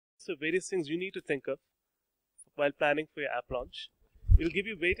So various things you need to think of while planning for your app launch. We'll give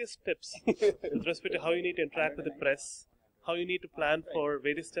you various tips with respect to how you need to interact with the press, how you need to plan for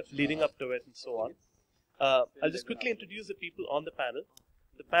various steps leading up to it, and so on. I'll just quickly introduce the people on the panel.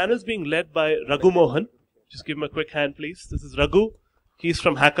 The panel is being led by Raghu Mohan. Just give him a quick hand, please. This is Raghu. He's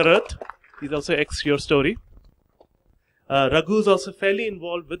from Hacker Earth. He's also ex-Your Story. Raghu is also fairly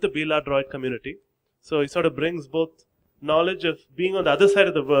involved with the BLR Droid community. So he sort of brings both knowledge of being on the other side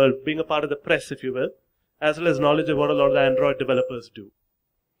of the world, being a part of the press, if you will, as well as knowledge of what a lot of the Android developers do.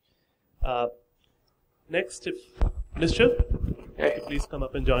 Next, if Nischal, please come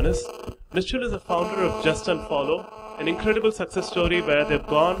up and join us. Nischal is the founder of Just Unfollow, an incredible success story where they've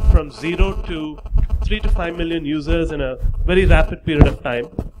gone from 0 to 3 to 5 million users in a very rapid period of time.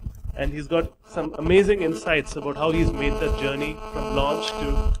 And he's got some amazing insights about how he's made that journey from launch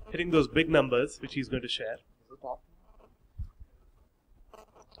to hitting those big numbers, which he's going to share.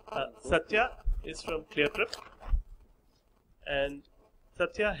 Satya is from ClearTrip. And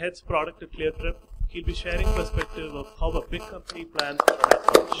Satya heads product at ClearTrip. He'll be sharing perspective of how a big company plans for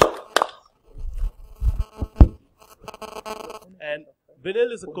app launch. And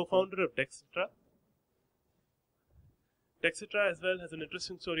Vinil is a co-founder of Dextra. Dextra as well has an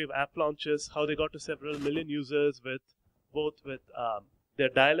interesting story of app launches, how they got to several million users with both with their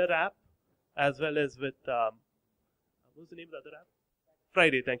dialer app as well as with, what was the name of the other app?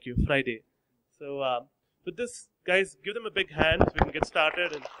 Friday, thank you, Friday. So with this, guys, give them a big hand so we can get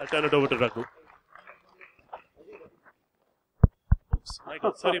started, and I'll turn it over to Raghu. Oops, my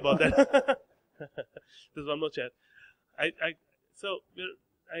God, sorry about that. There's one more chair. I'm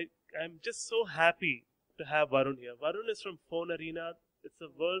just so happy to have Varun here. Varun is from Phone Arena. It's a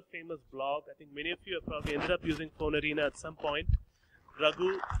world famous blog. I think many of you have probably ended up using Phone Arena at some point.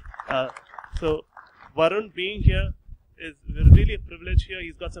 Raghu, so Varun being here is really a privilege here.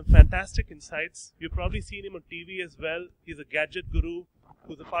 He's got some fantastic insights. You've probably seen him on TV as well. He's a gadget guru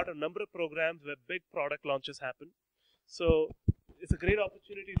who's a part of a number of programs where big product launches happen. So it's a great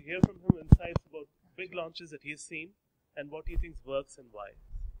opportunity to hear from him insights about big launches that he's seen and what he thinks works and why.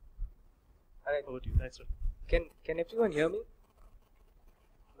 All right. Over to you. Thanks, sir. Can everyone hear me?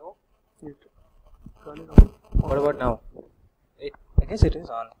 No? Turn it on. What about now? I guess it is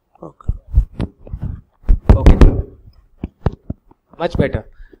on. Okay. Okay. Much better.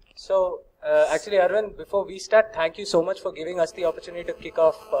 So, actually, Arvind, before we start, thank you so much for giving us the opportunity to kick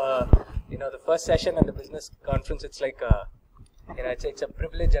off, the first session at the business conference. It's like, it's a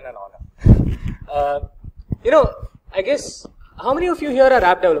privilege and an honor. I guess, how many of you here are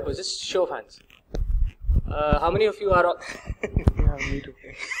app developers? Just show of hands. How many of you are on? Yeah, me too.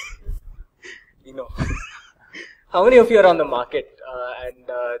 We know. How many of you are on the market and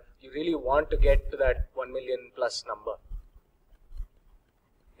you really want to get to that 1 million plus number?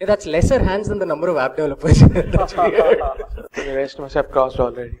 Yeah, that's lesser hands than the number of app developers. That's weird. The rest must have crossed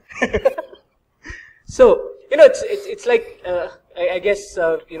already. So, it's like, I guess,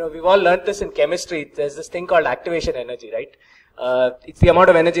 we've all learned this in chemistry. There's this thing called activation energy, right? It's the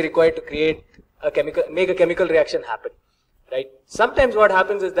amount of energy required to create make a chemical reaction happen, right? Sometimes what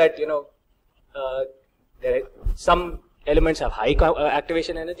happens is that, some elements have high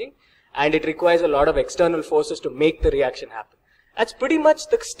activation energy and it requires a lot of external forces to make the reaction happen. That's pretty much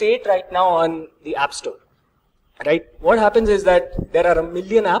the state right now on the App Store, right? What happens is that there are a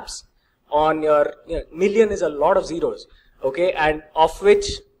million apps on your, million is a lot of zeros, okay? And of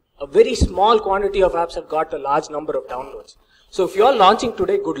which a very small quantity of apps have got a large number of downloads. So if you're launching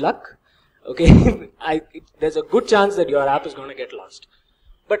today, good luck, okay? There's a good chance that your app is going to get lost.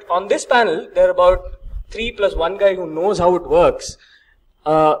 But on this panel, there are about 3 plus 1 guy who knows how it works,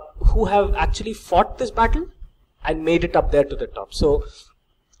 who have actually fought this battle and made it up there to the top. So,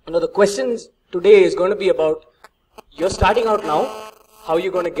 the questions today is going to be about, you're starting out now, how are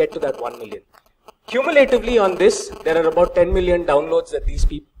you going to get to that 1 million? Cumulatively on this, there are about 10 million downloads that these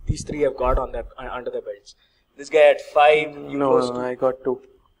three have got on under their belts. This guy had 5. No, I got 2.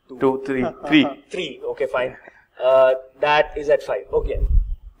 2, 3. 3. 3, okay, fine. That is at 5, okay.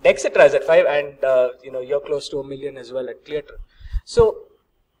 Dextra is at 5 and, you're close to 1 million as well at ClearTrip. So,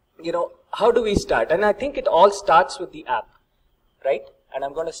 how do we start? And I think it all starts with the app, right? And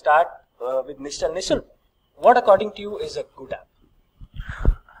I'm going to start with Nischal. Nischal, what according to you is a good app?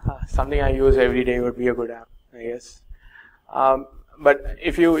 Something I use every day would be a good app, I guess. But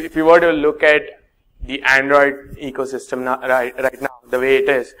if you were to look at the Android ecosystem right now, the way it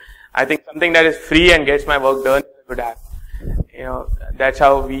is, I think something that is free and gets my work done is a good app. That's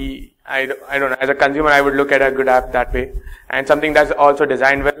how I don't know, as a consumer, I would look at a good app that way. And something that's also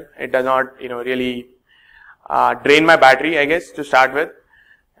designed well. It does not, really drain my battery, I guess, to start with.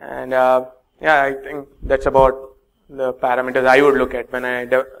 And yeah, I think that's about the parameters I would look at when I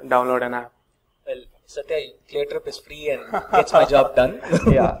download an app. Well, Satya, ClearTrip is free and gets my job done.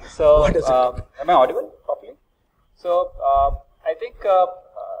 Yeah. So, am I audible properly? So, I think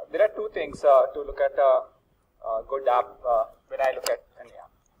there are two things to look at a good app when I look at an app.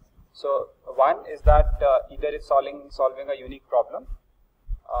 So, one is that either it's solving a unique problem,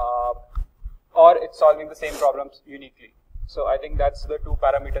 or it's solving the same problems uniquely. So, I think that's the two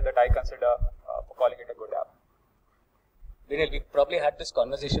parameters that I consider for calling it a good app. We probably had this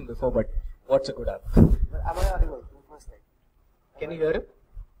conversation before, but what's a good app? Am I audible? Can you hear him?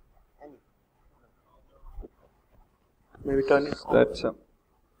 Maybe turn it on. That's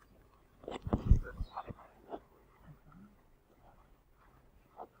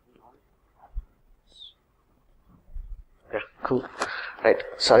Yeah, cool. Right.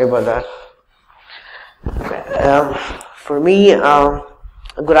 Sorry about that. For me, a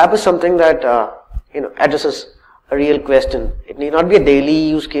good app is something that addresses a real question. It need not be a daily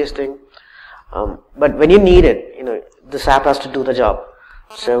use case thing, but when you need it, this app has to do the job.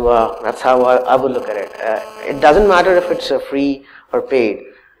 So that's how I would look at it. It doesn't matter if it's free or paid,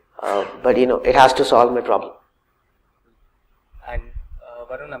 but it has to solve my problem. And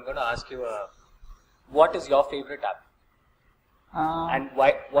Varun, I'm going to ask you, what is your favorite app? And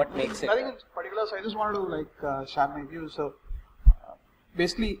why? What makes it? Nothing in particular. So I just wanted to share my views. So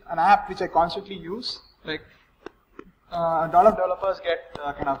basically, an app which I constantly use, like a lot of developers get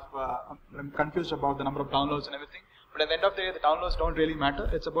confused about the number of downloads and everything. But at the end of the day, the downloads don't really matter.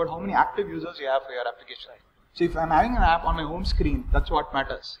 It's about how many active users you have for your application. So if I'm having an app on my home screen, that's what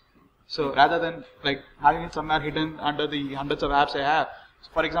matters. So rather than having it somewhere hidden under the hundreds of apps I have.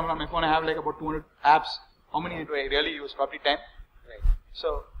 So for example, on my phone I have about 200 apps. How many do I really use? Probably 10. Right.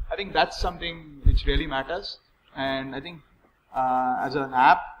 So I think that's something which really matters. And I think as an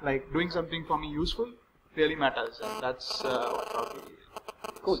app, doing something for me useful really matters. And that's what probably.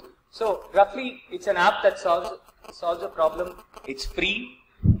 Cool. So roughly, it's an app that solves a problem. It's free.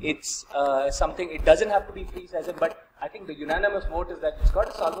 It's something. It doesn't have to be free, but I think the unanimous vote is that it's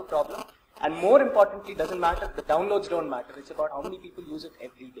got to solve a problem. And more importantly, doesn't matter. The downloads don't matter. It's about how many people use it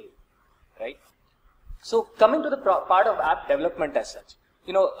every day, right? So coming to the part of app development as such,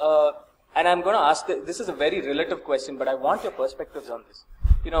 and I'm going to ask. This is a very relative question, but I want your perspectives on this.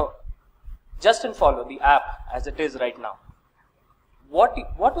 Just and follow the app as it is right now. What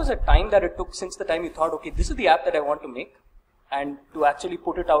was the time that it took since the time you thought, okay, this is the app that I want to make, and to actually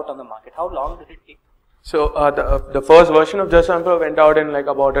put it out on the market? How long did it take? So the first version of Just Sample went out in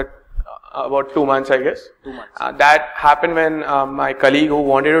about 2 months, I guess. 2 months. That happened when my colleague who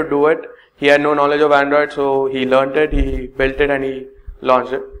wanted to do it, he had no knowledge of Android, so he learned it, he built it, and he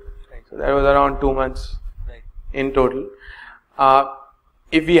launched it. Right. So that was around 2 months Right. in total.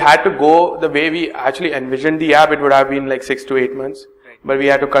 If we had to go the way we actually envisioned the app, it would have been 6 to 8 months. Right. But we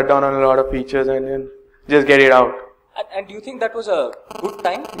had to cut down on a lot of features and then just get it out. And do you think that was a good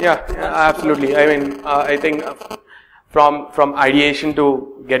time? Yeah, absolutely. I mean, I think from ideation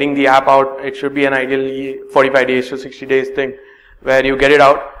to getting the app out, it should be an ideally 45 days to 60 days thing where you get it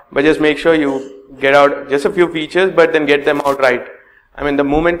out, but just make sure you get out just a few features, but then get them out right. I mean, the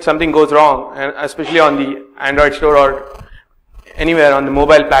moment something goes wrong, and especially on the Android store or anywhere on the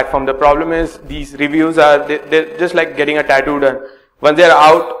mobile platform, the problem is these reviews they're just like getting a tattoo done. Once they're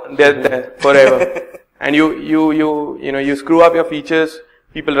out, they're there forever. And you screw up your features,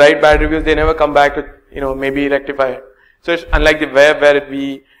 people write bad reviews, they never come back to, maybe rectify it. So it's unlike the web where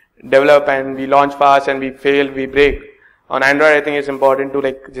we develop and we launch fast and we fail, we break. On Android, I think it's important to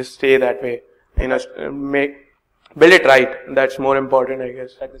just stay that way. Build it right. That's more important, I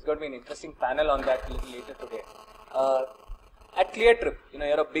guess. There's going to be an interesting panel on that a little later today. At ClearTrip,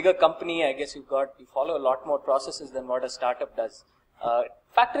 you're a bigger company. I guess you follow a lot more processes than what a startup does.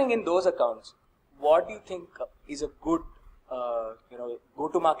 Factoring in those accounts, what do you think is a good,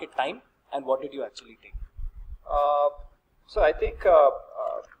 go-to-market time, and what did you actually take? So I think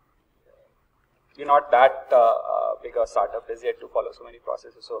we're not that big a startup is yet to follow so many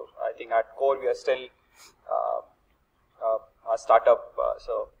processes. So I think at core we are still a startup.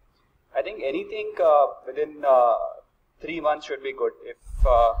 So I think anything within 3 months should be good. If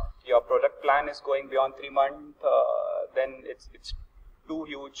your product plan is going beyond 3 months, then it's too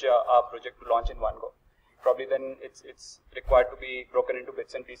huge a project to launch in one go. Probably then it's required to be broken into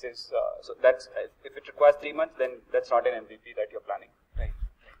bits and pieces. So that's if it requires 3 months, then that's not an MVP that you're planning. Right.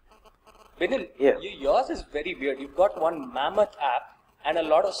 Vinil, Yeah. yours is very weird. You've got one mammoth app and a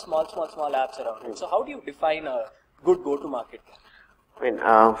lot of small apps around it. So how do you define a good go-to-market? I mean,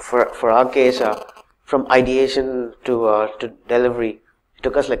 for our case, from ideation to delivery, It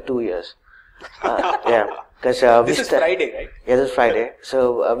took us like 2 years. Yeah, because This is Friday, right? Yeah, this is Friday.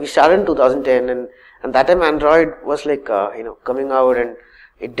 So we started in 2010, and that time Android was like coming out, and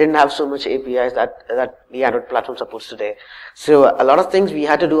it didn't have so much APIs that the Android platform supports today. So a lot of things we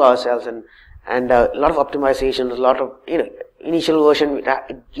had to do ourselves, and a lot of optimizations, a lot of initial version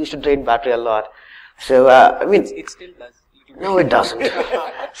it used to drain battery a lot. So I mean, It still does. no, it doesn't.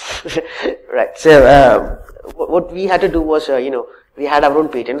 Right. So what we had to do was we had our own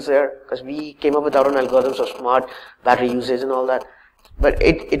patents there because we came up with our own algorithms of smart battery usage and all that. But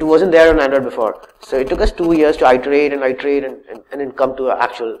it wasn't there on Android before. So it took us 2 years to iterate and then come to an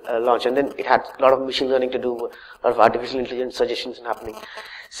actual launch. And then it had a lot of machine learning to do, a lot of artificial intelligence suggestions happening.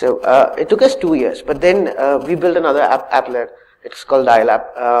 So it took us 2 years. But then we built another applet. It's called Dial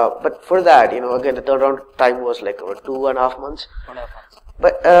App. But for that, again, the turnaround time was like over 2.5 months. 1.5 months.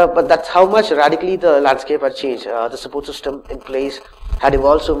 But that's how much radically the landscape had changed. The support system in place had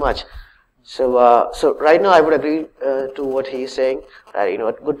evolved so much. So right now I would agree to what he is saying that a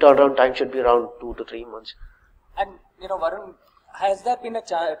good turnaround time should be around 2 to 3 months. And Varun, has there been a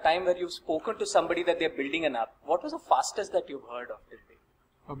time where you've spoken to somebody that they're building an app? What was the fastest that you've heard of till date?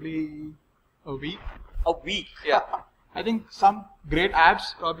 Probably a week. A week. Yeah. I think some great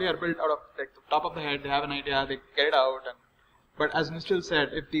apps probably are built out of like the top of the head. They have an idea, they get it out. But as Nischal said,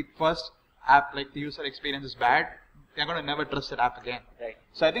 if the first app, like the user experience is bad, they're going to never trust that app again. Right.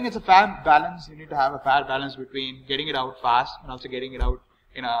 So I think it's a fair balance. You need to have a fair balance between getting it out fast and also getting it out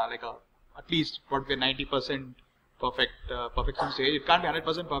in at least what we're 90% perfection stage. It can't be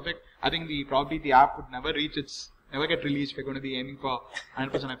 100% perfect. I think probably the app would never get released if we're going to be aiming for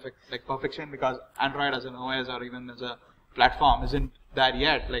 100% perfection, because Android as an OS or even as a platform isn't there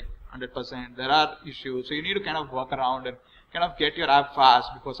yet, like 100%. There are issues. So you need to kind of work around and kind of get your app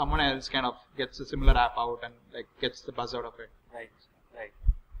fast before someone else kind of gets a similar app out and like gets the buzz out of it. Right.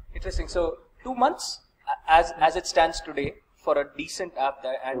 Interesting. So 2 months as it stands today for a decent app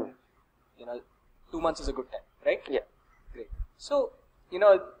there, and 2 months is a good time, right? Yeah. Great. So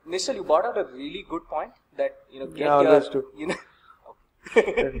Nischal, you brought out a really good point that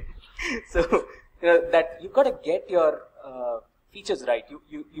so that you've got to get your features right.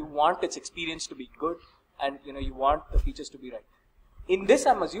 You want its experience to be good, and you want the features to be right. In this,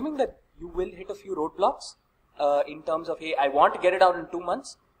 I'm assuming that you will hit a few roadblocks in terms of, hey, I want to get it out in 2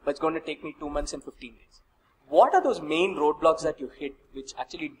 months, but it's going to take me 2 months and 15 days. What are those main roadblocks that you hit which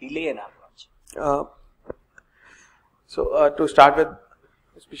actually delay an app launch? So to start with,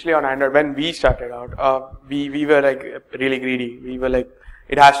 especially on Android, when we started out, we were like really greedy. We were like,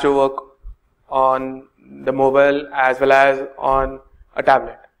 it has to work on the mobile as well as on a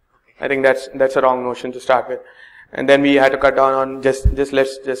tablet. I think that's a wrong notion to start with. And then we had to cut down on let's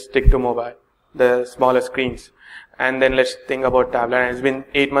just stick to mobile, the smaller screens. And then let's think about tablet. And it's been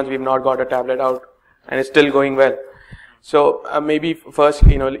 8 months, we've not got a tablet out, and it's still going well. So maybe first,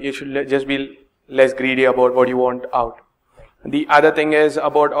 you should just be less greedy about what you want out. The other thing is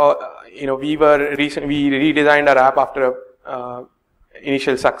about, we redesigned our app after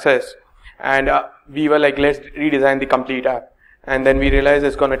initial success, and we were like, let's redesign the complete app. And then we realized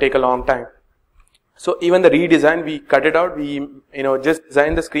it's going to take a long time. So even the redesign, we cut it out. We, just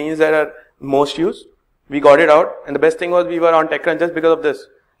designed the screens that are most used. We got it out. And the best thing was we were on TechCrunch just because of this.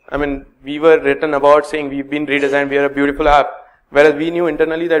 I mean, we were written about saying we've been redesigned. We are a beautiful app. Whereas we knew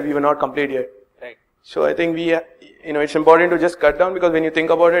internally that we were not complete yet. Right. So I think it's important to just cut down, because when you think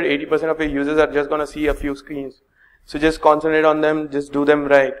about it, 80% of your users are just going to see a few screens. So just concentrate on them, just do them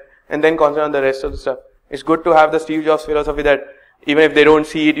right, and then concentrate on the rest of the stuff. It's good to have the Steve Jobs philosophy that even if they don't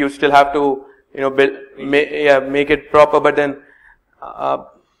see it, you still have to, make it proper. But then,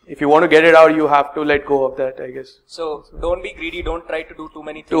 if you want to get it out, you have to let go of that, I guess. So don't be greedy. Don't try to do too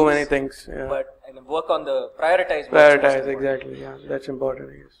many things. Too many things. Yeah. But work on the prioritize. Prioritize, exactly. Yeah, that's important,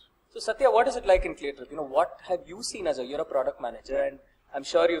 I guess. So Satya, what is it like in ClearTrip? What have you seen you're a product manager, and I'm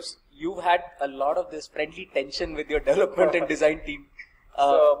sure you've had a lot of this friendly tension with your development and design team.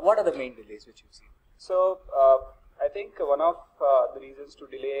 What are the main delays which you've seen? So I think one of the reasons to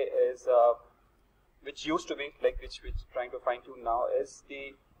delay is, which used to be which trying to fine tune now, is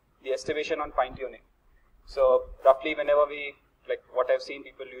the estimation on fine tuning. So roughly whenever what I've seen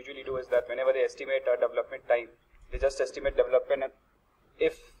people usually do is that whenever they estimate a development time, they just estimate development, and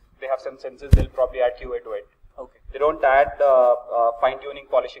if they have some senses, they'll probably add QA to it. Okay. They don't add the fine-tuning,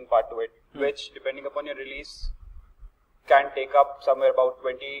 polishing part to it, which, depending upon your release, can take up somewhere about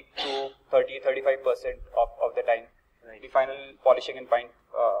 20 to 30, 35% of the time. Right. The final polishing and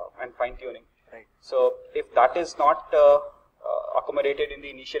fine-tuning. Right. So if that is not accommodated in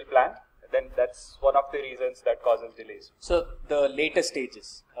the initial plan, then that's one of the reasons that causes delays. So the later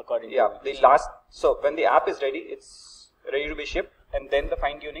stages, according to Yeah, so when the app is ready, it's ready to be shipped, and then the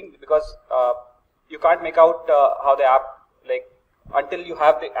fine tuning, because you can't make out how the app, like, until you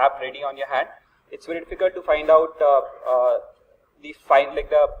have the app ready on your hand, it's very difficult to find out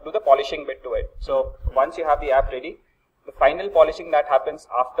do the polishing bit to it. So once you have the app ready, the final polishing that happens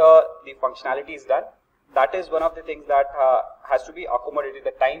after the functionality is done, that is one of the things that has to be accommodated.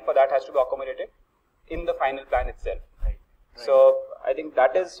 The time for that has to be accommodated in the final plan itself. Right. So I think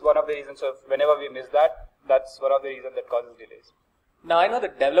that is one of the reasons of whenever we miss that, that's one of the reasons that causes delays. Now I know the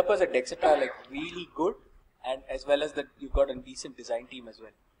developers at Dexitra are like really good, and as well as that you've got a decent design team as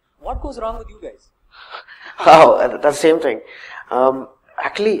well. What goes wrong with you guys? Oh, that's the same thing.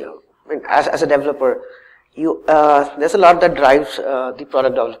 Actually, I mean, as a developer, there's a lot that drives the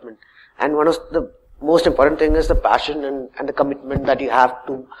product development, and one of the most important thing is the passion and the commitment that you have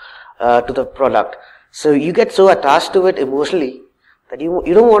to the product. So you get so attached to it emotionally that you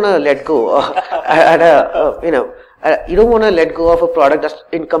don't want to let go. You don't want to let go of a product that's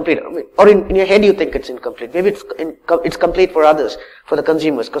incomplete. I mean, or in your head you think it's incomplete. Maybe it's complete for others, for the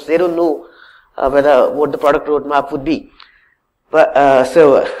consumers, because they don't know what the product roadmap would be. But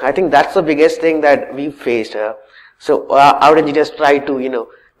so I think that's the biggest thing that we've faced. So our engineers try to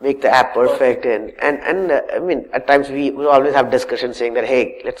make the app perfect, and I mean, at times we always have discussions saying that,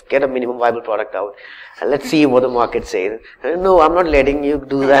 hey, let's get a minimum viable product out and let's see what the market says. And no, I'm not letting you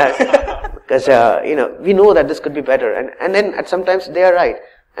do that because we know that this could be better, and then sometimes they are right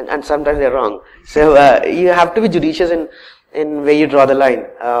and sometimes they're wrong. So you have to be judicious in where you draw the line.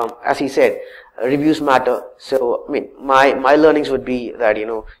 As he said, reviews matter. So I mean, my learnings would be that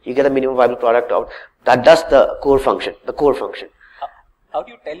you get a minimum viable product out that does the core function. How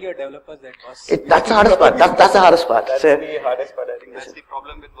do you tell your developers that that's the hardest part. That's the hardest part. That's the hardest part. I think that's the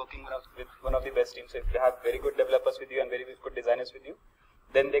problem with working with one of the best teams. So if you have very good developers with you and very good designers with you,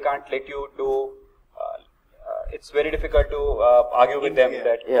 then they can't let you do. It's very difficult to argue with them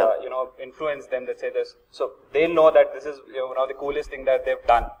that influence them that say this. So they know that this is one of the coolest thing that they've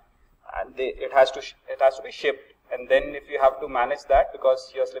done, and it has to be shipped. And then if you have to manage that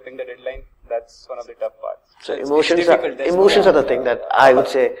because you're slipping the deadline, that's one of the tough parts. So emotions are the thing that I would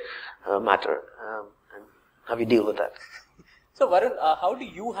say matter, and how you deal with that. So Varun, how do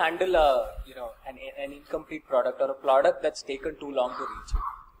you handle an incomplete product or a product that's taken too long to reach you?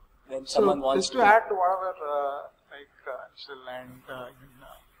 When someone wants to add to whatever Nischal and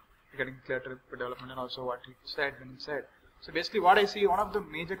getting clear to development and also what he said when he said. So basically what I see, one of the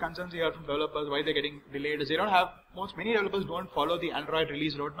major concerns here from developers, why they're getting delayed, is they don't have, many developers don't follow the Android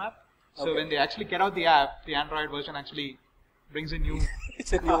release roadmap. So when they actually get out the app, the Android version actually brings a new,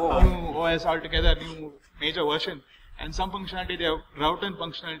 new OS altogether, new major version. And some functionality, they have route and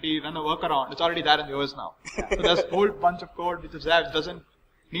functionality, run a workaround. It's already there in the OS now. So there's a whole bunch of code which is there, which doesn't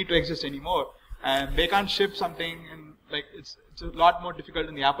need to exist anymore. And they can't ship something, and it's a lot more difficult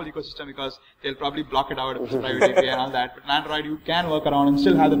in the Apple ecosystem because they'll probably block it out if it's private API and all that. But in Android, you can work around and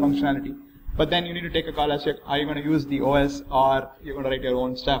still have the functionality. But then you need to take a call as to, are you going to use the OS or you're going to write your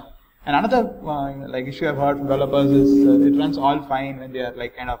own stuff. And another issue I've heard from developers is it runs all fine when they are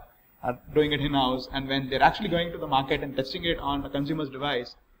doing it in-house, and when they're actually going to the market and testing it on a consumer's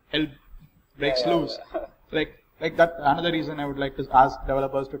device, hell breaks loose. Like that, another reason I would like to ask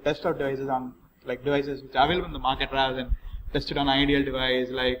developers to test out devices on devices which are available in the market rather than test it on an ideal device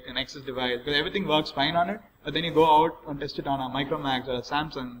like an Nexus device, because everything works fine on it, but then you go out and test it on a Micromax or a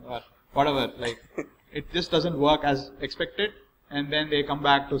Samsung or whatever, it just doesn't work as expected, and then they come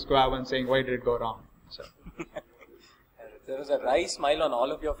back to square one saying, why did it go wrong? So there was a wry smile on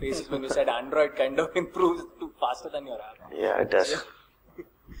all of your faces when you said Android kind of improves faster than your app. Yeah, it does.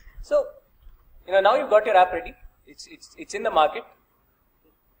 So, now you've got your app ready. It's in the market.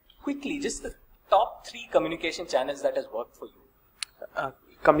 Quickly, just the top 3 communication channels that has worked for you.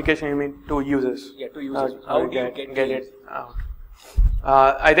 Communication, you mean to users? Yeah, to users. How do you get it out?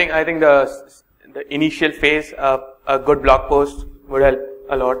 I think the initial phase, a good blog post would help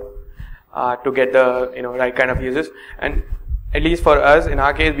a lot to get the right kind of users. And at least for us, in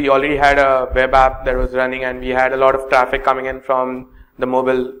our case, we already had a web app that was running, and we had a lot of traffic coming in from the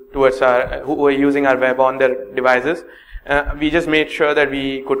mobile towards who were using our web on their devices. We just made sure that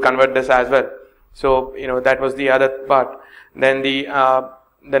we could convert this as well. So that was the other part. Then the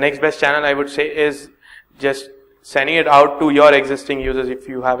next best channel I would say is just sending it out to your existing users. If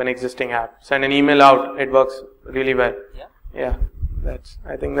you have an existing app, send an email out. It works really well. Yeah.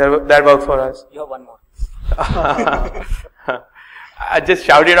 I think that works for us. You have one more. I just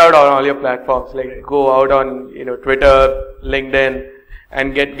shout it out on all your platforms. Go out on Twitter, LinkedIn,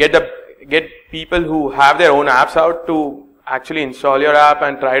 and get get people who have their own apps out to actually install your app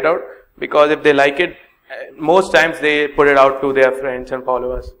and try it out, because if they like it, most times they put it out to their friends and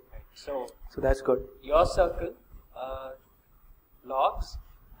followers. So that's good. your circle, blogs,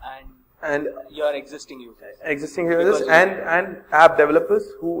 and your existing users. And app developers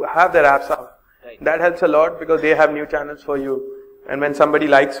who have their apps out. Right. That helps a lot because they have new channels for you. And when somebody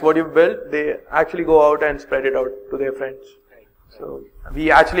likes what you've built, they actually go out and spread it out to their friends. Right. So we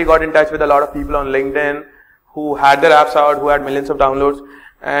actually got in touch with a lot of people on LinkedIn who had their apps out, who had millions of downloads.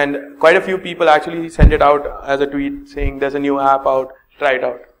 And quite a few people actually sent it out as a tweet saying there's a new app out, try it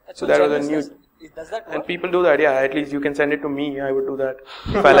out. That's so that was a new... Does that work? And people do that, yeah. At least you can send it to me. I would do that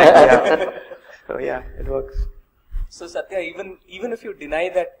if I like the app. So yeah, it works. So Satya, even if you deny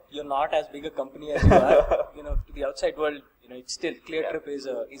that you're not as big a company as you are, to the outside world, it's still ClearTrip is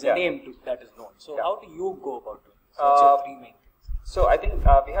a name that is known. So how do you go about it? So what's your three main things? So I think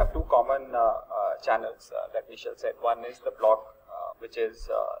we have two common channels that Nischal said. One is the blog, which is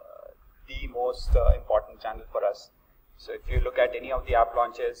the most important channel for us. So if you look at any of the app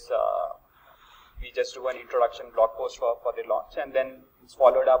launches, we just do an introduction blog post for the launch, and then it's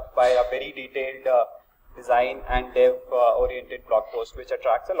followed up by a very detailed design and dev oriented blog post, which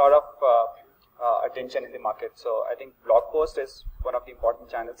attracts a lot of attention in the market. So I think blog post is one of the important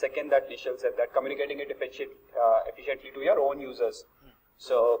channels. Second, that Nischal said, that communicating it efficiently to your own users.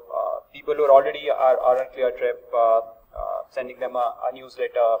 So people who already are on ClearTrip, sending them a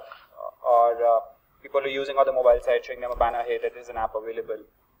newsletter, or people who are using other mobile sites, showing them a banner, hey, there is an app available.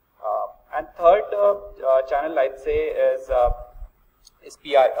 And third channel, I'd say, is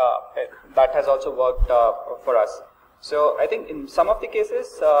PR. That has also worked for us. So I think in some of the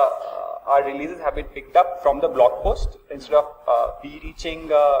cases, our releases have been picked up from the blog post instead of we reaching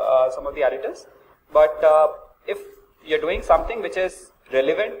some of the editors. But if you're doing something which is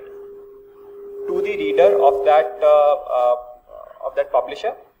relevant to the reader of that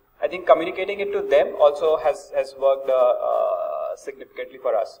publisher, I think communicating it to them also has worked significantly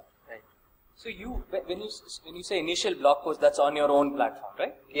for us. Right. So when you say initial blog post, that's on your own platform,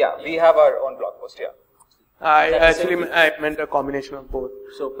 right? Yeah, we have our own blog post here. I meant a combination of both.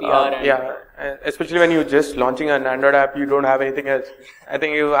 So PR and... Yeah, especially when you're just launching an Android app, you don't have anything else. I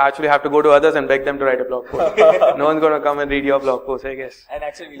think you actually have to go to others and beg them to write a blog post. No one's going to come and read your blog post, I guess. And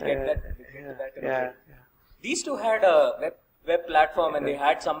actually we'll get that. Yeah. These two had a web platform, and they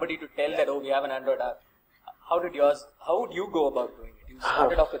had somebody to tell that, oh, we have an Android app. How would you go about doing it? You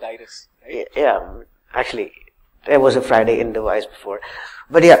started off with Iris, right? Yeah, actually, there was a Friday in device before.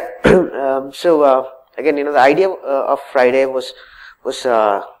 But yeah, again, the idea of Friday was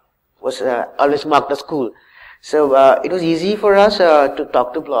always marked as cool. So it was easy for us to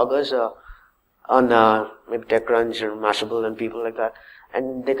talk to bloggers on maybe TechCrunch or Mashable and people like that,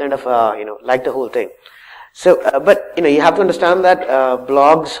 and they kind of liked the whole thing. So, but you have to understand that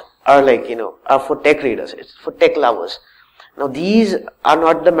blogs are are for tech readers. It's for tech lovers. Now these are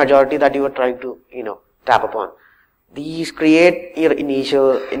not the majority that you are trying to tap upon. These create your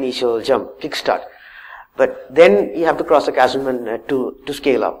initial jump, kickstart. But then you have to cross the chasm and to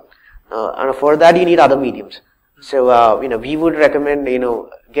scale up. And for that you need other mediums. So we would recommend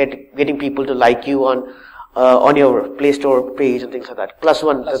getting people to like you on your Play Store page and things like that. Plus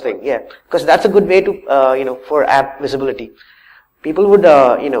one thing, yeah, because that's a good way to for app visibility. People would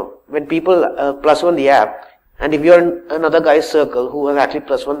when people plus one the app, and if you're in another guy's circle who has actually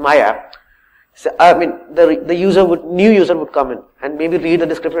plus one my app, so I mean the new user would come in and maybe read the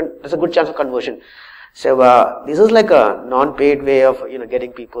description. There's a good chance of conversion. So this is like a non-paid way of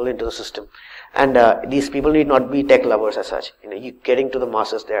getting people into the system, and these people need not be tech lovers as such. You getting to the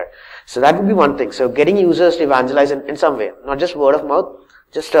masses there. So that would be one thing. So getting users to evangelize in some way, not just word of mouth,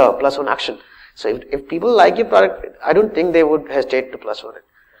 just plus one action. So if people like your product, I don't think they would hesitate to plus one it.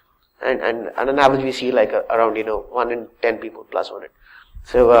 And on an average we see like around 1 in 10 people plus one it.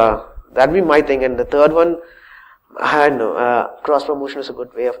 So that'd be my thing. And the third one, I know cross promotion is a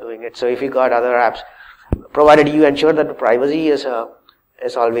good way of doing it. So if you got other apps, provided you ensure that the privacy is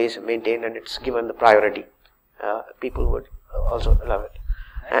always maintained and it's given the priority, people would also love it.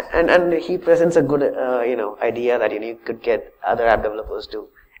 Nice. And he presents a good idea that you could get other app developers to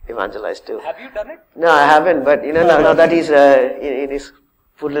evangelize too. Have you done it? No, I haven't. But now that he's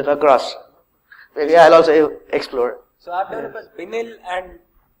put it across, maybe I'll also explore. So app developers Binil and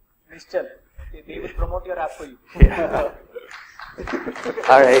Nischal, they will promote your app for you. Yeah.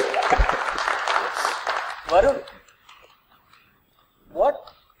 All right. Varun, what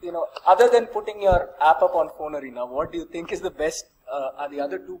other than putting your app up on Phone Arena, what do you think is the best? Are the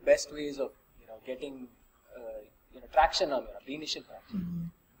other two best ways of getting traction on the initial traction?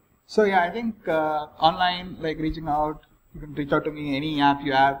 So yeah, I think online, like reaching out, you can reach out to me, any app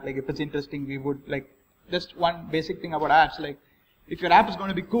you have, like if it's interesting, we would like, just one basic thing about apps, like if your app is going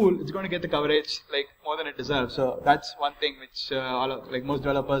to be cool, it's going to get the coverage like more than it deserves. So that's one thing which like most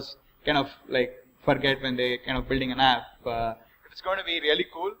developers kind of like forget when they kind of building an app. If it's going to be really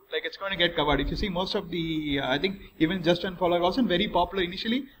cool, like it's going to get covered. If you see most of the, I think even Just and Follow wasn't very popular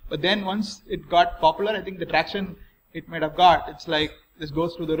initially, but then once it got popular, I think the traction it might have got, it's like this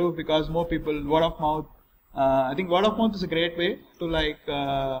goes through the roof because more people, word of mouth. I think word of mouth is a great way to like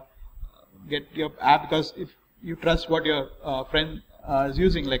get your app, because if you trust what your friend is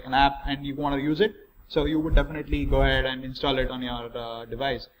using, like an app, and you want to use it, so you would definitely go ahead and install it on your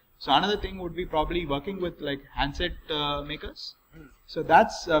device. So another thing would be probably working with like handset makers. So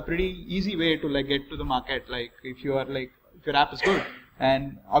that's a pretty easy way to like get to the market. Like if you are like, if your app is good,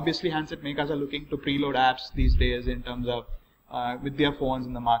 and obviously handset makers are looking to preload apps these days in terms of with their phones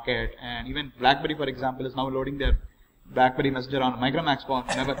in the market, and even BlackBerry, for example, is now loading their BlackBerry Messenger on Micromax phone.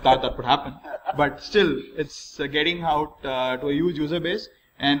 Never thought that would happen, but still, it's getting out to a huge user base.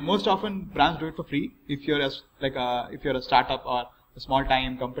 And most often, brands do it for free. If you're if you're a startup or a small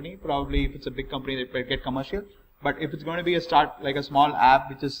time company, probably if it's a big company, they get commercial. But if it's going to be a small app,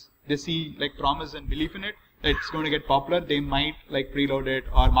 which is they see like promise and belief in it, that it's going to get popular, they might like preload it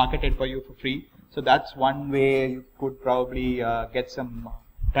or market it for you for free. So that's one way you could probably get some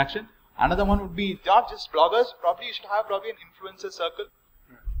traction. Another one would be not just bloggers. Probably you should have an influencer circle,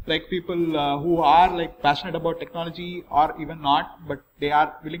 like people who are like passionate about technology or even not, but they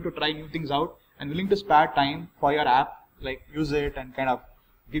are willing to try new things out and willing to spare time for your app, like use it and kind of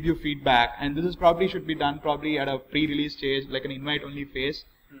give you feedback. And this is probably should be done probably at a pre-release stage, like an invite-only phase,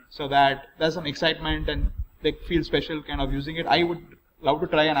 so that there's some excitement and they feel special kind of using it. I would love to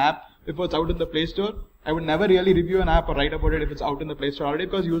try an app if it's out in the Play Store. I would never really review an app or write about it if it's out in the Play Store already,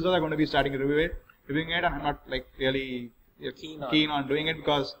 because users are going to be starting reviewing it, and I'm not like really keen on doing it,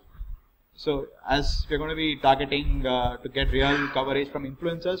 because so as we're going to be targeting to get real coverage from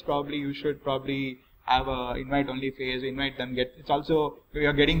influencers, probably you should probably have a invite only phase, invite them, it's also,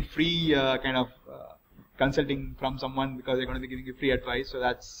 you're getting free kind of consulting from someone because they're going to be giving you free advice. So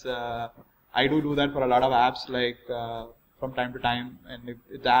that's, I do that for a lot of apps, like from time to time, and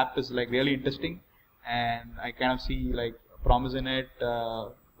if the app is like really interesting and I kind of see like promise in it,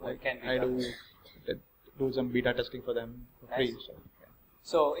 like I do some beta testing for them for free.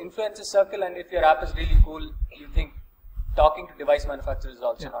 So influencer circle, and if your app is really cool, you think talking to device manufacturers is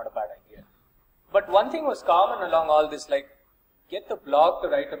also not a bad idea. But one thing was common along all this, like get the blog to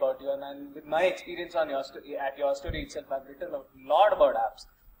write about you. And with my experience on your at your story itself, I've written a lot about apps.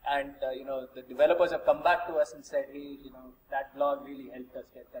 And the developers have come back to us and said, hey, that blog really helped us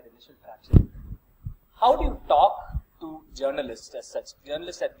get that initial traction. How do you talk to journalists as such,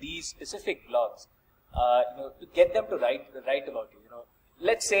 journalists at these specific blogs, to get them to write about you?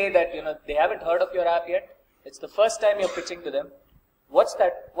 Let's say that they haven't heard of your app yet. It's the first time you're pitching to them. What's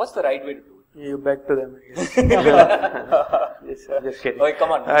the right way to do it? You beg to them, I guess. just kidding. Oh,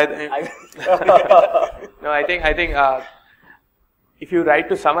 come on. No, I think if you write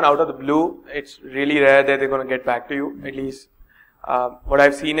to someone out of the blue, it's really rare that they're going to get back to you. At least what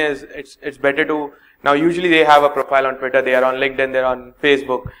I've seen is it's better to, now usually they have a profile on Twitter, they are on LinkedIn, they're on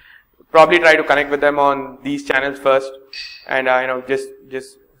Facebook. Probably try to connect with them on these channels first, and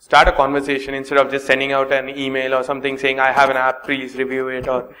just start a conversation instead of just sending out an email or something saying I have an app, please review it,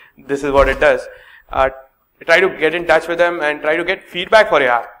 or this is what it does. Try to get in touch with them and try to get feedback for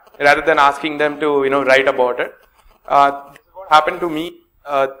your app rather than asking them to write about it. This is what happened to me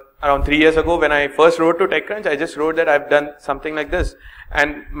around 3 years ago when I first wrote to TechCrunch. I just wrote that I've done something like this,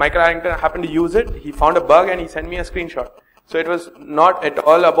 and Michael Harrington happened to use it. He found a bug and he sent me a screenshot. So it was not at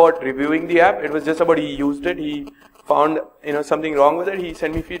all about reviewing the app. It was just about he used it. He found something wrong with it. He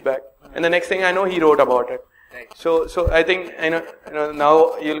sent me feedback, and the next thing I know, he wrote about it. Right. So I think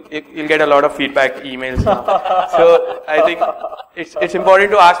now you'll get a lot of feedback emails now. So I think it's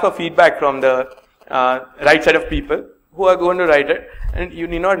important to ask for feedback from the right set of people who are going to write it, and you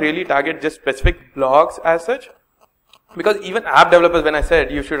need not really target just specific blogs as such. Because even app developers, when I said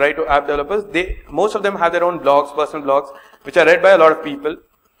you should write to app developers, most of them have their own blogs, personal blogs, which are read by a lot of people.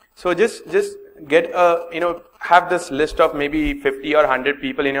 So just get have this list of maybe 50 or 100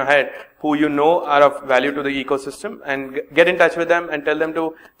 people in your head who are of value to the ecosystem, and get in touch with them and tell them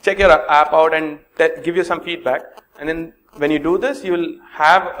to check your app out and give you some feedback. And then when you do this, you will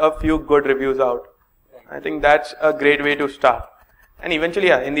have a few good reviews out. I think that's a great way to start. And eventually,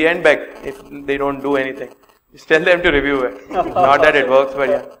 in the end, beg if they don't do anything. Just tell them to review it. Not that it works, but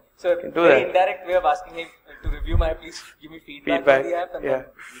yeah. So, very indirect way of asking him, to review my app, please give me feedback on the app, and then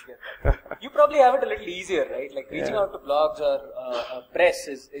you get that. You probably have it a little easier, right? Like reaching out to blogs or press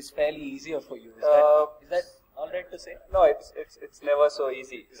is fairly easier for you. Is that all right to say? No, it's never so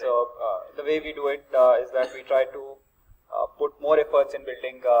easy. Right. So the way we do it is that we try to put more efforts in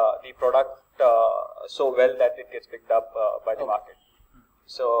building the product so well that it gets picked up by the market.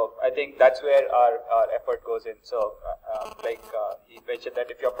 So I think that's where our effort goes in. So like he mentioned that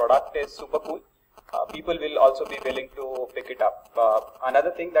if your product is super cool, people will also be willing to pick it up.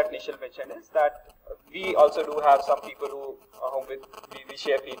 Another thing that Nischal mentioned is that we also do have some people whom we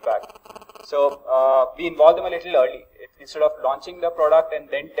share feedback. So we involve them a little early. Instead of launching the product and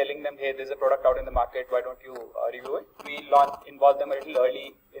then telling them, hey, there's a product out in the market, why don't you review it? We involve them a little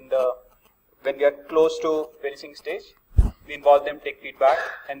early when we are close to releasing stage. We involve them, take feedback,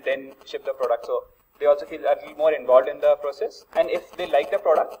 and then ship the product. So they also feel a little more involved in the process. And if they like the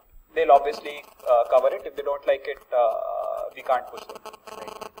product, they'll obviously cover it. If they don't like it, we can't push them.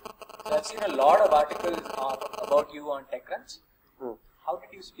 Right. So I've seen a lot of articles about you on TechCrunch. How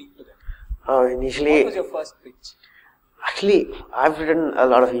did you speak to them? Initially, what was your first pitch? Actually, I've written a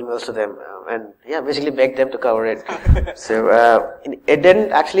lot of emails to them and basically begged them to cover it. So it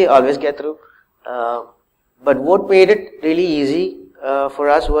didn't actually always get through. But what made it really easy for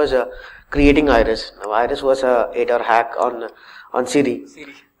us was creating Iris. Now, Iris was a 8-hour hack on Siri.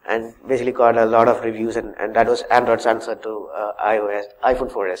 And basically got a lot of reviews, and that was Android's answer to iPhone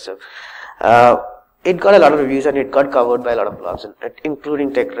 4S. So it got a lot of reviews, and it got covered by a lot of blogs,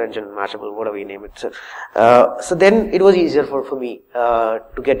 including TechCrunch and Mashable, whatever you name it. So then it was easier for me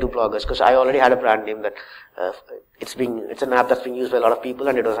to get to bloggers, because I already had a brand name that it's an app that's being used by a lot of people,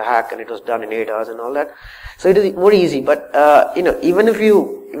 and it was a hack, and it was done in 8 hours and all that. So it is more easy. But even if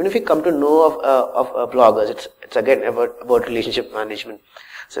you come to know of bloggers, it's again about relationship management.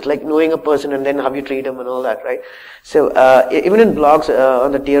 So it's like knowing a person and then how you treat them and all that, right? So even in blogs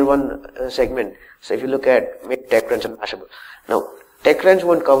on the tier 1 segment, so if you look at TechCrunch and Mashable, now TechCrunch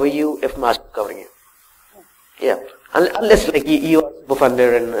won't cover you if Mashable is covering you. Yeah, unless like you are a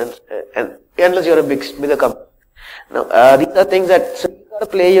funder and unless you're a bigger company. Now these are things that so you gotta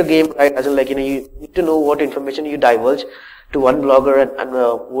play your game right. As in like you need to know what information you divulge to one blogger and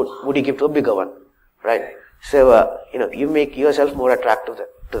what you give to a bigger one, right? So you make yourself more attractive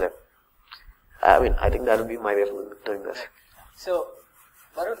to them. I mean, I think that would be my way of doing this. So,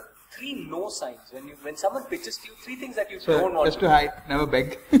 Varun, 3 no signs when someone pitches to you, 3 things that you don't want. Just to hide, never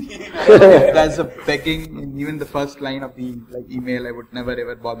beg. That's a begging in even the first line of the email. I would never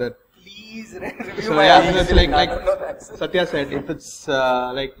ever bother. Please review So my it's like Satya said, if it's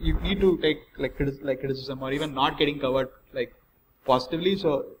like you need to take criticism or even not getting covered like positively.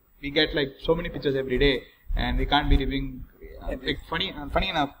 So we get like so many pitches every day, and we can't be reviewing. Like funny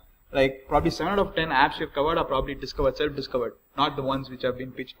enough, like probably 7 out of 10 apps we've covered are probably self-discovered, not the ones which have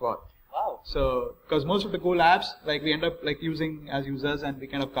been pitched for. Wow. So, because most of the cool apps, like we end up like using as users and we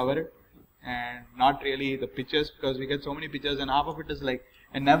kind of cover it, and not really the pitches, because we get so many pitches and half of it is like,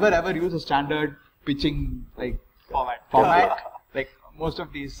 and never ever use a standard pitching like format. Like most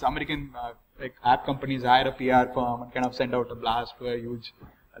of these American like app companies hire a PR firm and kind of send out a blast to a huge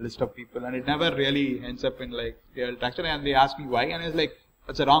list of people, and it never really ends up in like real traction. And they ask me why, and it's like,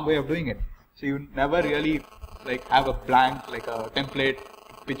 that's a wrong way of doing it. So you never really like have a blank, like a template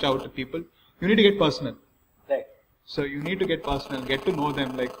to pitch out to people. You need to get personal. Right. So you need to get personal, get to know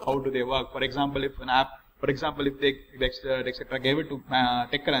them, like how do they work. For example, if etc. gave it to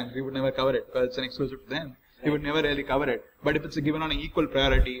TechCrunch, we would never cover it because it's an exclusive to them. Right. We would never really cover it. But if it's given on an equal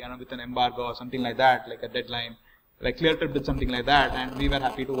priority and with an embargo or something like that, like a deadline, like ClearTrip did something like that, and we were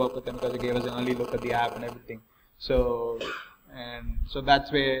happy to work with them because they gave us an early look at the app and everything. So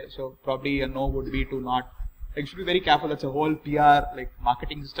that's where, so probably a no would be to not, like, you should be very careful. That's a whole PR, like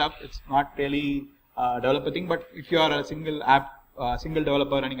marketing stuff. It's not really developer thing, but if you are a single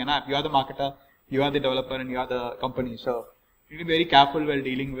developer running an app, you are the marketer, you are the developer, and you are the company. So you need to be very careful while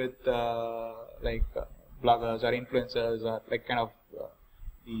dealing with bloggers or influencers or like kind of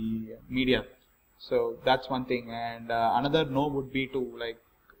the media. So that's one thing. And another no would be to like,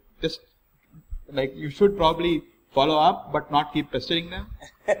 just like you should probably follow up but not keep pestering them,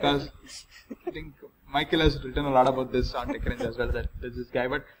 because I think Michael has written a lot about this on TechCrunch as well, that there's this guy,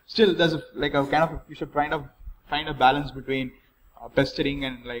 but still there's you should find a balance between pestering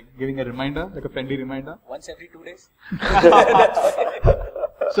and like giving a reminder, like a friendly reminder. Once every 2 days.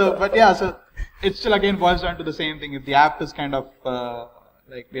 So it still again boils down to the same thing. If the app is kind of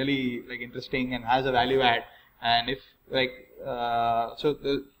like really like interesting and has a value add, and if like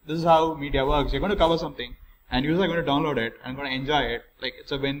this is how media works. You're going to cover something, and users are going to download it and going to enjoy it. Like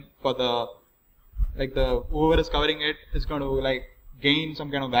it's a win for the like the whoever is covering it is going to like gain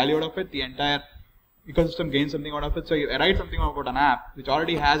some kind of value out of it. The entire ecosystem gains something out of it. So you write something about an app which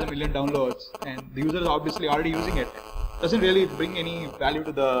already has 1 million downloads, and the user is obviously already using it. Doesn't really bring any value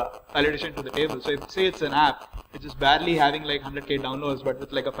to the validation to the table. So if say it's an app which is barely having like 100k downloads, but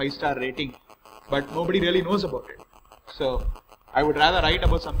with like a 5-star rating, but nobody really knows about it. So I would rather write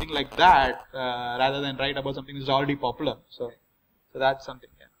about something like that rather than write about something which is already popular. So that's something.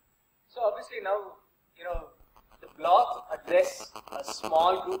 Yeah. So obviously now, the blogs address a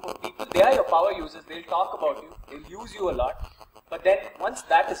small group of people. They are your power users. They'll talk about you. They'll use you a lot. But then once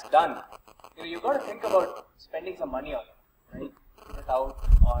that is done, you've got to think about spending some money on it, right? Put it out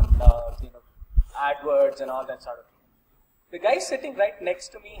on AdWords and all that sort of thing. The guy sitting right next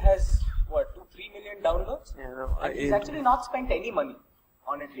to me has 2-3 million downloads, and he's actually not spent any money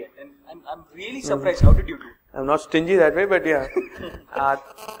on it yet. And I'm really surprised. How did you do? I'm not stingy that way, but yeah,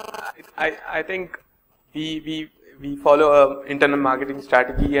 I think we follow an internal marketing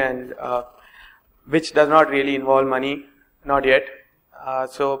strategy, and which does not really involve money, not yet.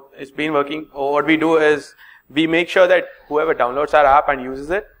 So it's been working. What we do is we make sure that whoever downloads our app and uses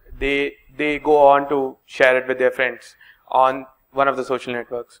it, they go on to share it with their friends on one of the social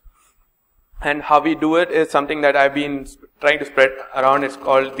networks. And how we do it is something that I've been trying to spread around. It's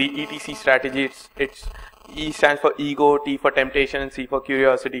called the ETC strategy. It's E stands for ego, T for temptation, and C for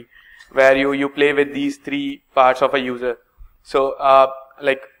curiosity, where you play with these 3 parts of a user. So,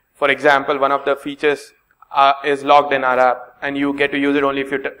 like for example, one of the features is logged in our app, and you get to use it only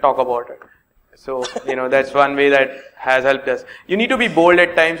if you talk about it. So, that's one way that has helped us. You need to be bold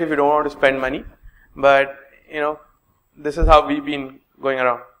at times if you don't want to spend money, but this is how we've been going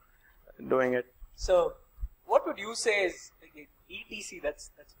around doing it. So, what would you say is ETC? That's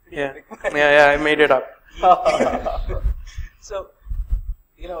pretty big. Yeah, I made it up. So,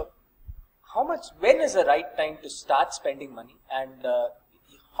 when is the right time to start spending money, and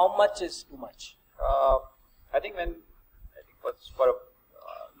how much is too much? I think that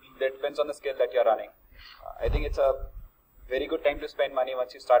depends on the skill that you're running. I think it's a very good time to spend money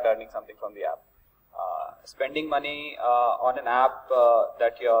once you start earning something from the app. Spending money on an app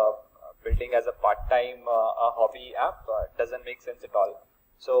that you're building as a part-time a hobby app doesn't make sense at all.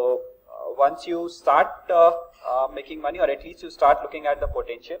 So once you start making money, or at least you start looking at the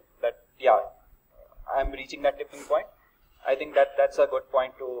potential that I'm reaching that tipping point, I think that's a good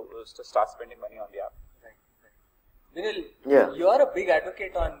point to start spending money on the app. Vinil, you are a big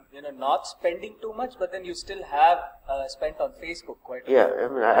advocate on not spending too much, but then you still have spent on Facebook quite a bit.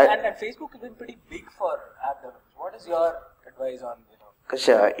 And Facebook has been pretty big for app developers. What is your advice on Because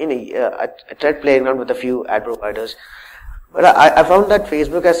I tried playing around with a few ad providers, but I found that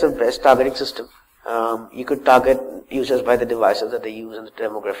Facebook has the best targeting system. You could target users by the devices that they use and the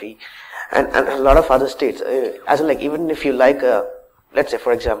demography, and a lot of other states. As in, like, even if you like, let's say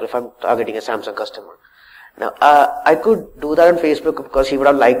for example, if I'm targeting a Samsung customer, now I could do that on Facebook because he would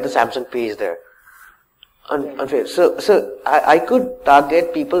have liked the Samsung page there on Facebook. So I could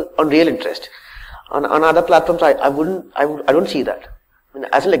target people on real interest. On other platforms, I don't see that. I mean,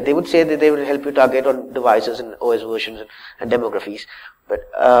 as in, like, they would say that they will help you target on devices and OS versions and demographies, but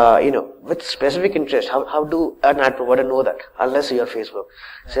with specific interest, how do an ad provider know that unless you're Facebook?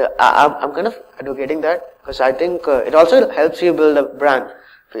 So I'm kind of advocating that because I think it also helps you build a brand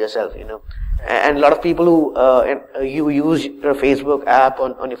for yourself. And a lot of people who you use your Facebook app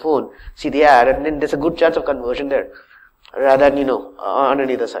on your phone see the ad, and then there's a good chance of conversion there, rather than on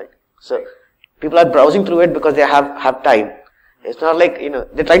any other side. So people are browsing through it because they have time. It's not like,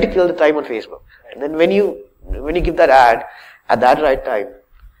 they try to kill the time on Facebook. And then when you give that ad at that right time,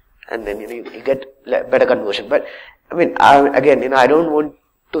 and then you get better conversion. But I mean, again, I don't want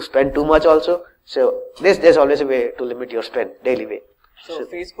to spend too much also. So there's always a way to limit your spend, daily way. So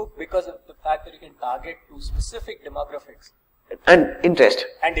Facebook, because of the fact that you can target to specific demographics. And interest.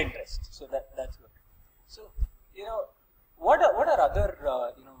 So that's good. So, what are other,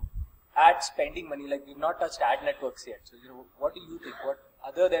 ad spending money? Like, we've not touched ad networks yet. So, what do you think? What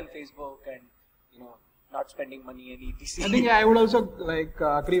other than Facebook and, not spending money and etc. I think I would also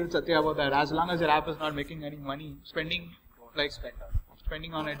agree with Satya about that. As long as your app is not making any money, spending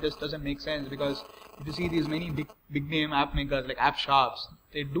on it just doesn't make sense, because if you see these many big name app makers like app shops,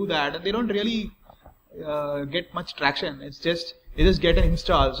 they do that and they don't really get much traction. They just get an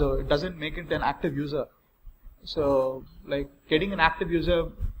install, so it doesn't make it an active user. So getting an active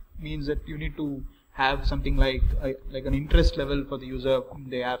user means that you need to have something like an interest level for the user in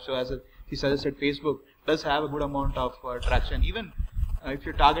the app. So as he suggested, Facebook does have a good amount of traction. Even if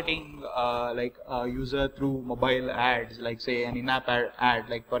you're targeting like a user through mobile ads, like say an in-app ad,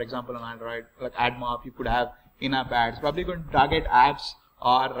 like for example on Android, like AdMob, you could have in-app ads. Probably going to target apps,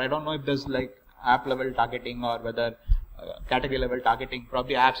 or I don't know if there's like app level targeting or whether category level targeting.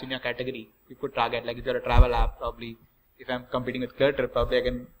 Probably apps in your category you could target. Like if you're a travel app, probably if I'm competing with ClearTrip, probably I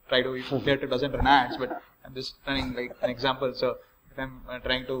can try to. If ClearTrip doesn't run ads, but I'm just running like an example. So if I'm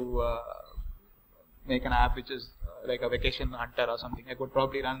trying to make an app which is like a vacation hunter or something, I could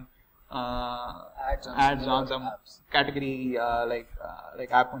probably run ads on some category like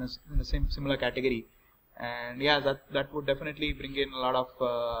app in the same similar category, and yeah, that would definitely bring in a lot of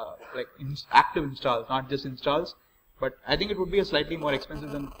like active installs, not just installs. But I think it would be a slightly more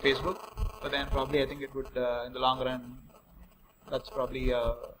expensive than Facebook, but then probably I think it would in the long run, that's probably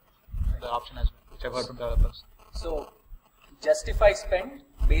the option as well, which I've heard from developers. So justify spend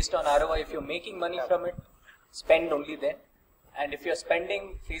based on ROI. If you're making money from it, spend only then. And if you're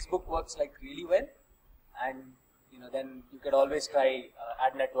spending, Facebook works like really well, and then you could always try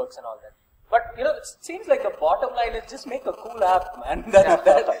ad networks and all that. But it seems like the bottom line is just make a cool app, man. That'll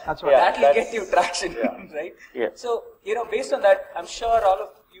get you traction, right? Yeah. So based on that, I'm sure all of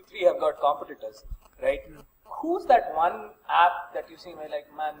you three have got competitors, right? Who's that one app that you see where like,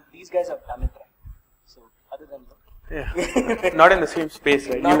 man, these guys have done it right? So other than Yeah. Not in the same space,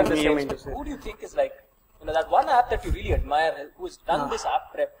 right? Not in the same space. Who do you think is like, that one app that you really admire, who has done this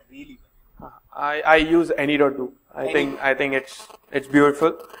app prep really well? I use any.do. I think it's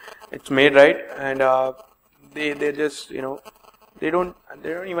beautiful. It's made right, and they just they don't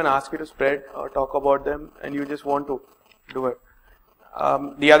even ask you to spread or talk about them, and you just want to do it.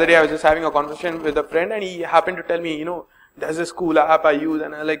 The other day I was just having a conversation with a friend, and he happened to tell me, there's this cool app I use,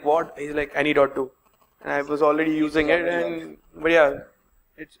 and I was like, what? He's like, any.do. And I was already using it, but yeah,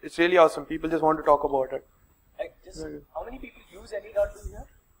 it's really awesome. People just want to talk about it. Like, how many people use any.do here?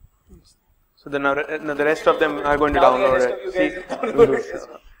 So the rest of them are going to download it.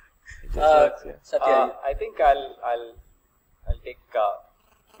 Satya, I think I'll take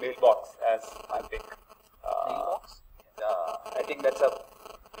Mailbox as my pick. Mailbox? I think that's a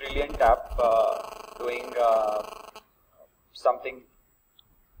brilliant app doing something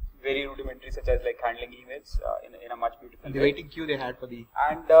very rudimentary, such as like handling emails in a much beautiful And the way. waiting queue they had for the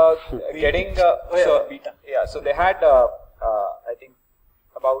And getting so they had I think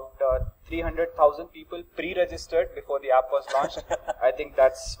about 300,000 people pre-registered before the app was launched. I think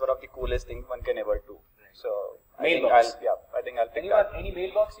that's one of the coolest things one can ever do. So I think I'll pick that. Any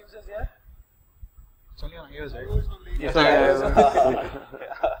Mailbox users here? it's only on iOS, right? Yes,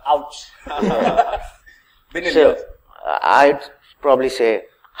 Ouch. Been in So yours. I'd probably say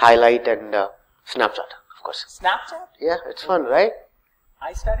Highlight and Snapchat, of course. Snapchat? Yeah, it's fun, right?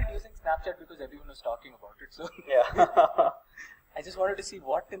 I started using Snapchat because everyone was talking about it. So Yeah. I just wanted to see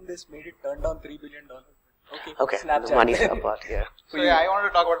what in this made it turn down $3 billion. Okay, Snapchat. the money's apart, yeah. So yeah, I wanted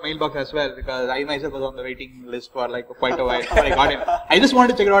to talk about Mailbox as well, because I myself was on the waiting list for like quite a while before I got in. I just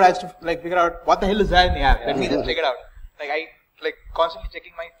wanted to check it out, as to like figure out what the hell is there in the app. Let me just check it out. Like I constantly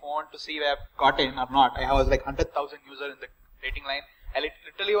checking my phone to see where I've got in or not. I was like 100,000 users in the waiting line. I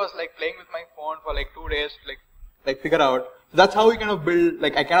literally was like playing with my phone for like 2 days to like figure out. So that's how we kind of build.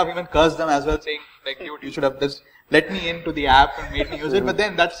 Like I kind of even cursed them as well, saying like, dude, you should have just let me into the app and made me use it. But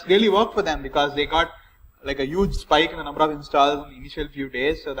then that's really worked for them, because they got like a huge spike in the number of installs in the initial few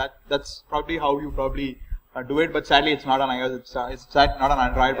days. So that's probably how you probably do it. But sadly, it's not on iOS. It's not on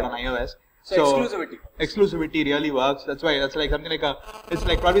Android, but on iOS. So exclusivity really works. That's why that's like something like it's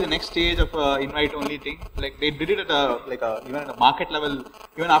like probably the next stage of invite only thing. Like they did it at even at a market level,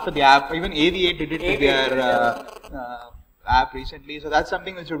 even after the app. Even AV8 did it with their app recently. So that's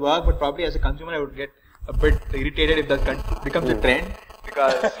something which would work. But probably as a consumer, I would get a bit irritated if that becomes a trend,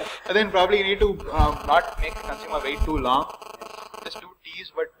 because then probably you need to not make the consumer wait too long. Just do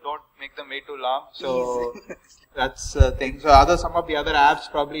tease, but don't make them wait too long. So that's the thing. So some of the other apps,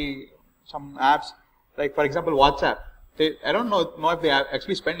 probably some apps like for example WhatsApp. I don't know if they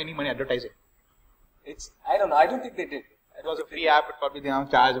actually spend any money advertising. I don't know. I don't think they did. It was a free app, but probably they now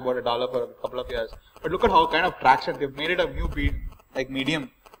charge about $1 for a couple of years. But look at how kind of traction they've made it a new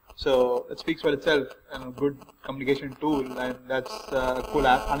medium. So it speaks for itself, and a good communication tool, and that's a cool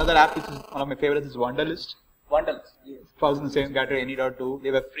app. Another app which is one of my favorites is Wunderlist. Yes. Falls in the same category, any.do.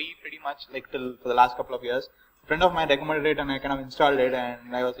 They were free pretty much like till for the last couple of years. A friend of mine recommended it, and I kind of installed it,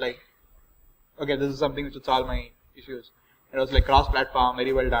 and I was like, okay, this is something which would solve my issues. It was like cross-platform,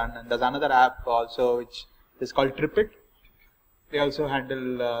 very well done. And there's another app also which is called TripIt. They also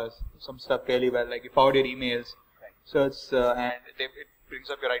handle some stuff really well, like you forward your emails. Right. So it's it brings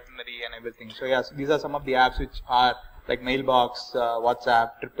up your itinerary and everything. So yes, these are some of the apps which are like Mailbox,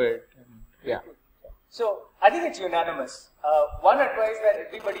 WhatsApp, Tripit, and yeah. So I think it's unanimous. One advice that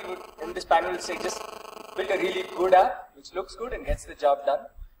everybody would in this panel would say, just build a really good app which looks good and gets the job done.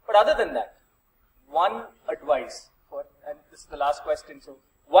 But other than that, one advice for, and this is the last question, so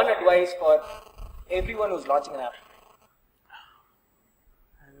one advice for everyone who's launching an app.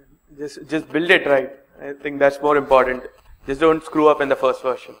 Just build it right. I think that's more important. Just don't screw up in the first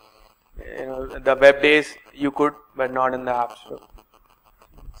version. You know, the web days you could, but not in the app store.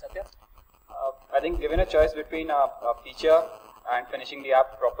 Satya? I think given a choice between a feature and finishing the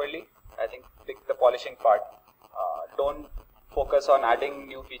app properly, I think pick the polishing part. Don't focus on adding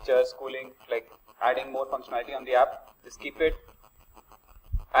new features, like adding more functionality on the app. Just keep it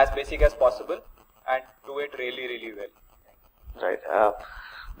as basic as possible and do it really, really well. Right.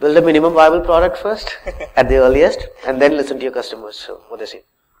 Build a minimum viable product first at the earliest, and then listen to your customers. So what they say.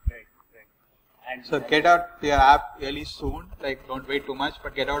 And So get out your app really soon. Like don't wait too much,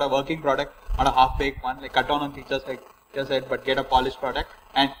 but get out a working product, not a half-baked one. Like cut down on features, like you said, but get a polished product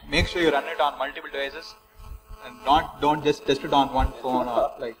and make sure you run it on multiple devices, and don't just test it on one phone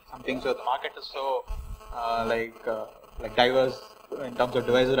or like something. So the market is so like diverse in terms of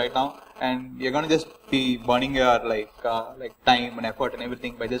devices right now, and you're gonna just be burning your like time and effort and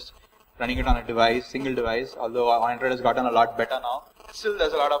everything by just running it on a device, single device. Although Android has gotten a lot better now, still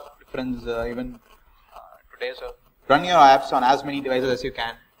there's a lot of difference even today. So run your apps on as many devices as you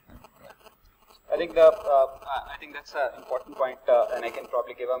can. I think that's an important point, and I can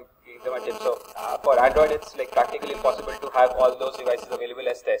probably give them a tip. So for Android, it's like practically impossible to have all those devices available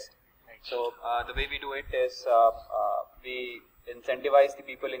as test. So the way we do it is we incentivize the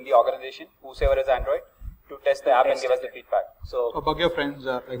people in the organization, whosoever is Android, to test the app and give us the feedback. So Or bug your friends,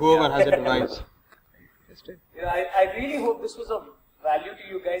 like whoever has a device. I really hope this was of value to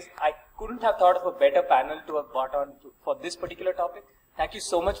you guys. I couldn't have thought of a better panel to have brought on for this particular topic. Thank you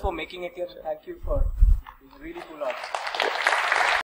so much for making it here. Thank you for being a really cool audience.